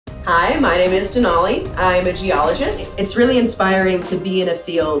Hi, my name is Denali. I'm a geologist. It's really inspiring to be in a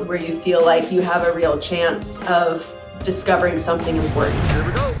field where you feel like you have a real chance of discovering something important. Here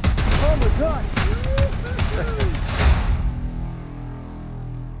we go. Oh my God.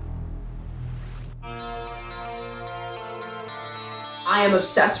 I am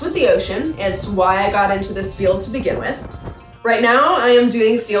obsessed with the ocean. It's why I got into this field to begin with. Right now, I am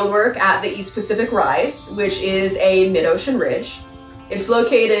doing field work at the East Pacific Rise, which is a mid-ocean ridge. It's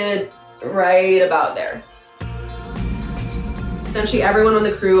located right about there. Essentially, everyone on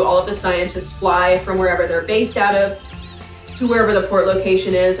the crew, all of the scientists fly from wherever they're based out of to wherever the port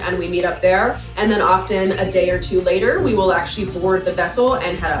location is, and we meet up there. And then often a day or two later, we will actually board the vessel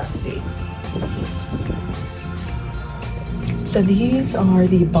and head out to sea. So these are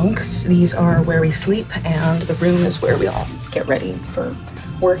the bunks. These are where we sleep, and the room is where we all get ready for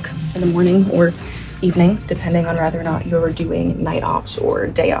work in the morning or evening, depending on whether or not you're doing night ops or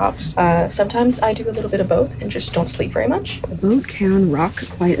day ops. Sometimes I do a little bit of both and just don't sleep very much. The boat can rock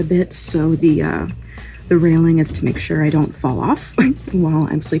quite a bit, so the railing is to make sure I don't fall off while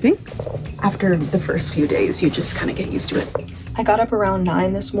I'm sleeping. After the first few days, you just kind of get used to it. I got up around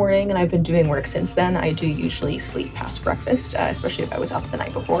 9 this morning and I've been doing work since then. I do usually sleep past breakfast, especially if I was up the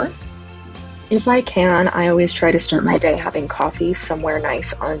night before. If I can, I always try to start my day having coffee somewhere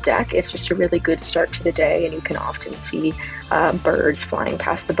nice on deck. It's just a really good start to the day, and you can often see birds flying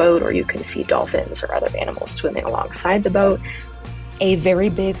past the boat, or you can see dolphins or other animals swimming alongside the boat. A very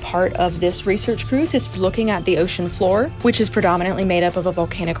big part of this research cruise is looking at the ocean floor, which is predominantly made up of a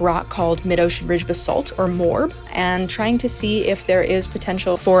volcanic rock called mid-ocean ridge basalt, or MORB, and trying to see if there is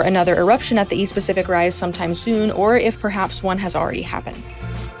potential for another eruption at the East Pacific Rise sometime soon, or if perhaps one has already happened.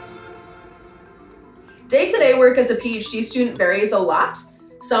 Day-to-day work as a PhD student varies a lot.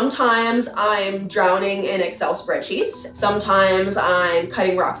 Sometimes I'm drowning in Excel spreadsheets. Sometimes I'm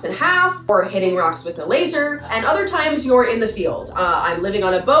cutting rocks in half or hitting rocks with a laser. And other times you're in the field. I'm living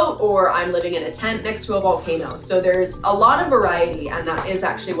on a boat, or I'm living in a tent next to a volcano. So there's a lot of variety, and that is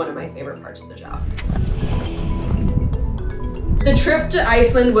actually one of my favorite parts of the job. The trip to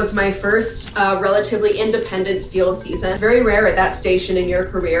Iceland was my first relatively independent field season. Very rare at that station in your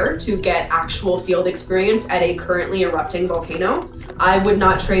career to get actual field experience at a currently erupting volcano. I would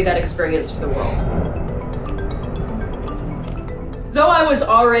not trade that experience for the world. Though I was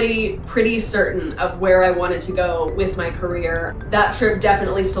already pretty certain of where I wanted to go with my career, that trip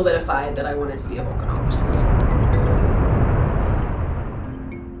definitely solidified that I wanted to be a volcanologist.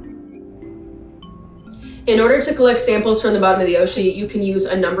 In order to collect samples from the bottom of the ocean, you can use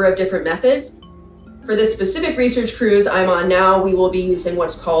a number of different methods. For this specific research cruise I'm on now, we will be using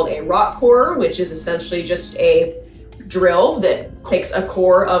what's called a rock core, which is essentially just a drill that takes a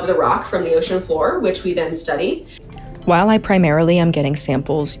core of the rock from the ocean floor, which we then study. While I primarily am getting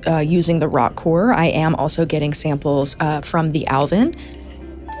samples using the rock core, I am also getting samples from the Alvin,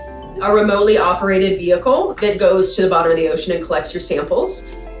 a remotely operated vehicle that goes to the bottom of the ocean and collects your samples.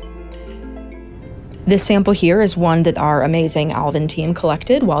 This sample here is one that our amazing Alvin team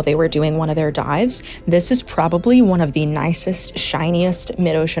collected while they were doing one of their dives. This is probably one of the nicest, shiniest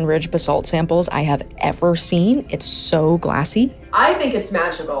mid-ocean ridge basalt samples I have ever seen. It's so glassy. I think it's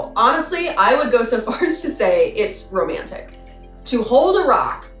magical. Honestly, I would go so far as to say it's romantic. To hold a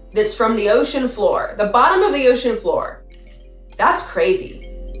rock that's from the ocean floor, the bottom of the ocean floor, that's crazy.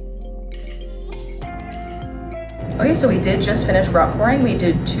 Okay, so we did just finish rock coring. We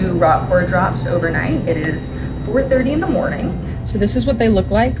did 2 rock core drops overnight. It is 4:30 in the morning. So this is what they look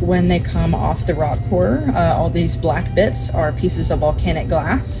like when they come off the rock core. All these black bits are pieces of volcanic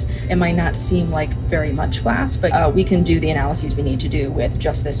glass. It might not seem like very much glass, but we can do the analyses we need to do with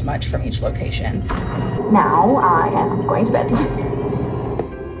just this much from each location. Now I am going to bed.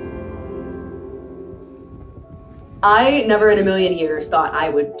 I never in a million years thought I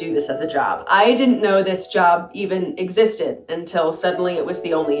would do this as a job. I didn't know this job even existed until suddenly it was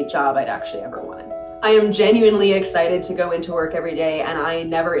the only job I'd actually ever wanted. I am genuinely excited to go into work every day, and I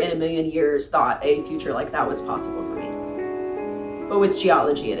never in a million years thought a future like that was possible for me. But with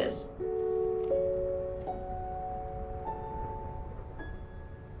geology, it is.